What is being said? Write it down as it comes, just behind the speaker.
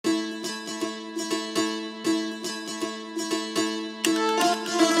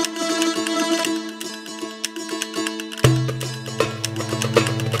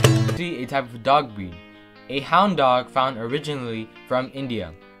type of dog breed, a hound dog found originally from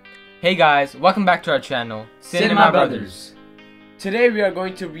India. Hey guys, welcome back to our channel, CinemaBrothers. Today we are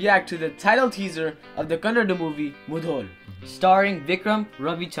going to react to the title teaser of the Kannada movie Mudhol, starring Vikram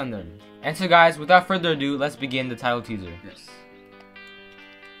Ravichandran. And so guys, without further ado, let's begin the title teaser. Yes.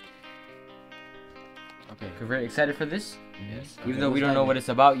 Okay, we're very excited for this. Yes. Even though we don't know what it's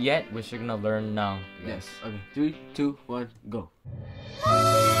about yet, we're just gonna learn now. Yes. Okay. 3, 2, 1, go.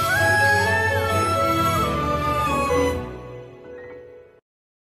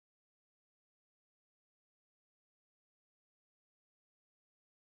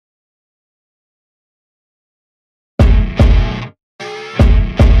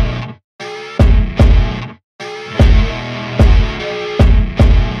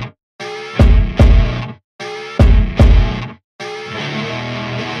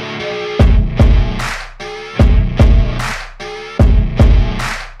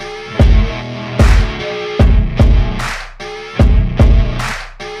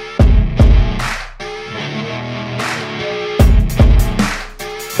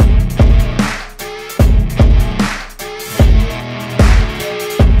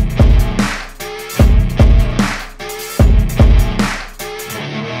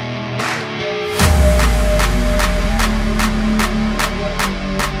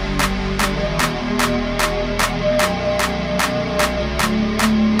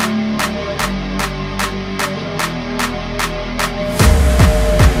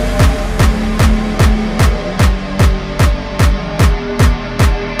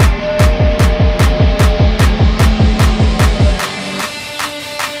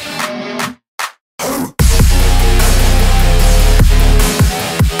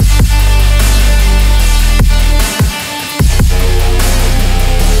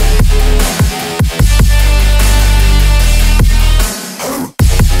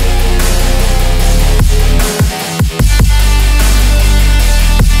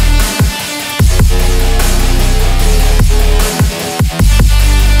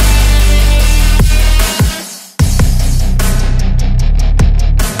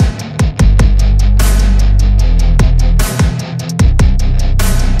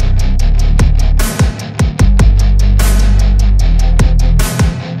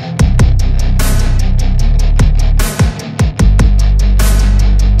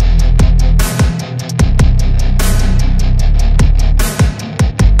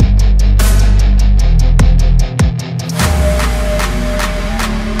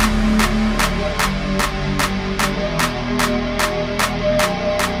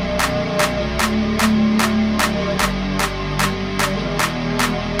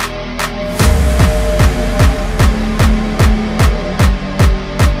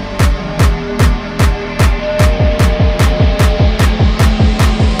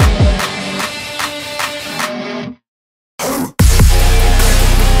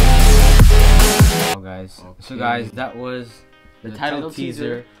 So guys, that was the title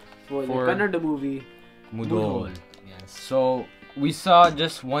teaser for the Kannada movie Mudhol. Yes. So we saw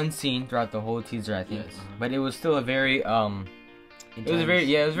just one scene throughout the whole teaser, I think. Yes. But it was still a very it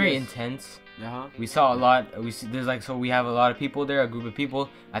was very intense. We saw a lot. We have a lot of people there, a group of people.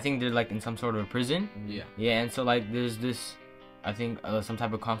 I think they're like in some sort of a prison. Yeah, and so like there's this, I think some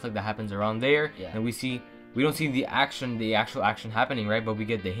type of conflict that happens around there, and we don't see the actual action happening, right? But we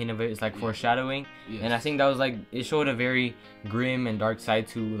get the hint of it. It's like foreshadowing, and I think that was like, it showed a very grim and dark side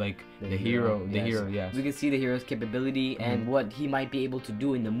to like the hero. Yes. We can see the hero's capability and what he might be able to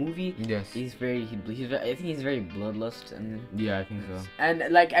do in the movie. Yes. I think he's very bloodlust, and yeah, I think so. And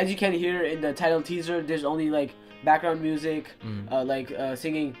like as you can hear in the title teaser, there's only like background music,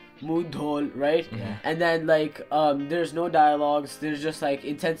 singing Mudhol, right? And then like there's no dialogues, there's just like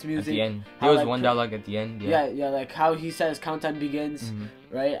intense music. At the end, there was one dialogue at the end. Yeah, like how he says countdown begins,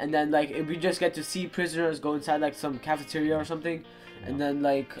 right? And then like we just get to see prisoners go inside like some cafeteria or something, and then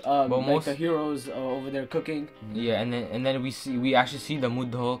like the heroes over there cooking. Yeah, and then we actually see the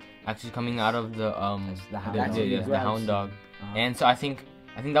Mudhol actually coming out of the hound dog, and so I think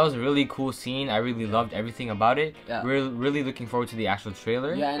that was a really cool scene. I really loved everything about it. We're really looking forward to the actual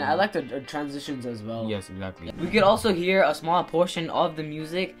trailer. Yeah, and I like the transitions as well. Yes, exactly. We could also hear a small portion of the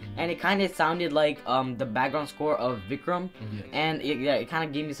music, and it kind of sounded like the background score of Vikram. And it kind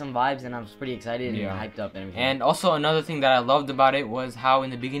of gave me some vibes, and I was pretty excited and hyped up and everything. And also another thing that I loved about it was how in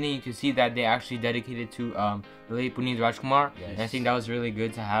the beginning you could see that they actually dedicated to the late Rajkumar. And I think that was really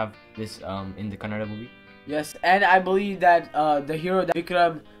good to have this in the Kannada movie. Yes, and I believe that the hero, that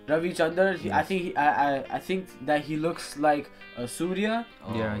Vikram Ravichandran, I think that he looks like Surya.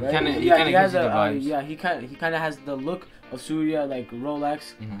 Yeah, right? he kind of gives you the vibes. Yeah, he kind of has the look of Surya, like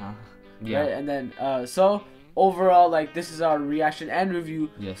Rolex. right? And then so overall, like, this is our reaction and review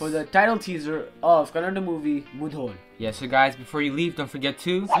for the title teaser of Kannada movie Mudhol. Yeah, so guys, before you leave, don't forget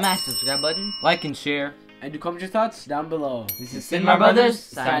to smash the subscribe button, like and share, and to comment your thoughts down below. This is CinemaBrothers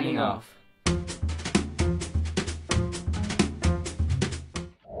signing off.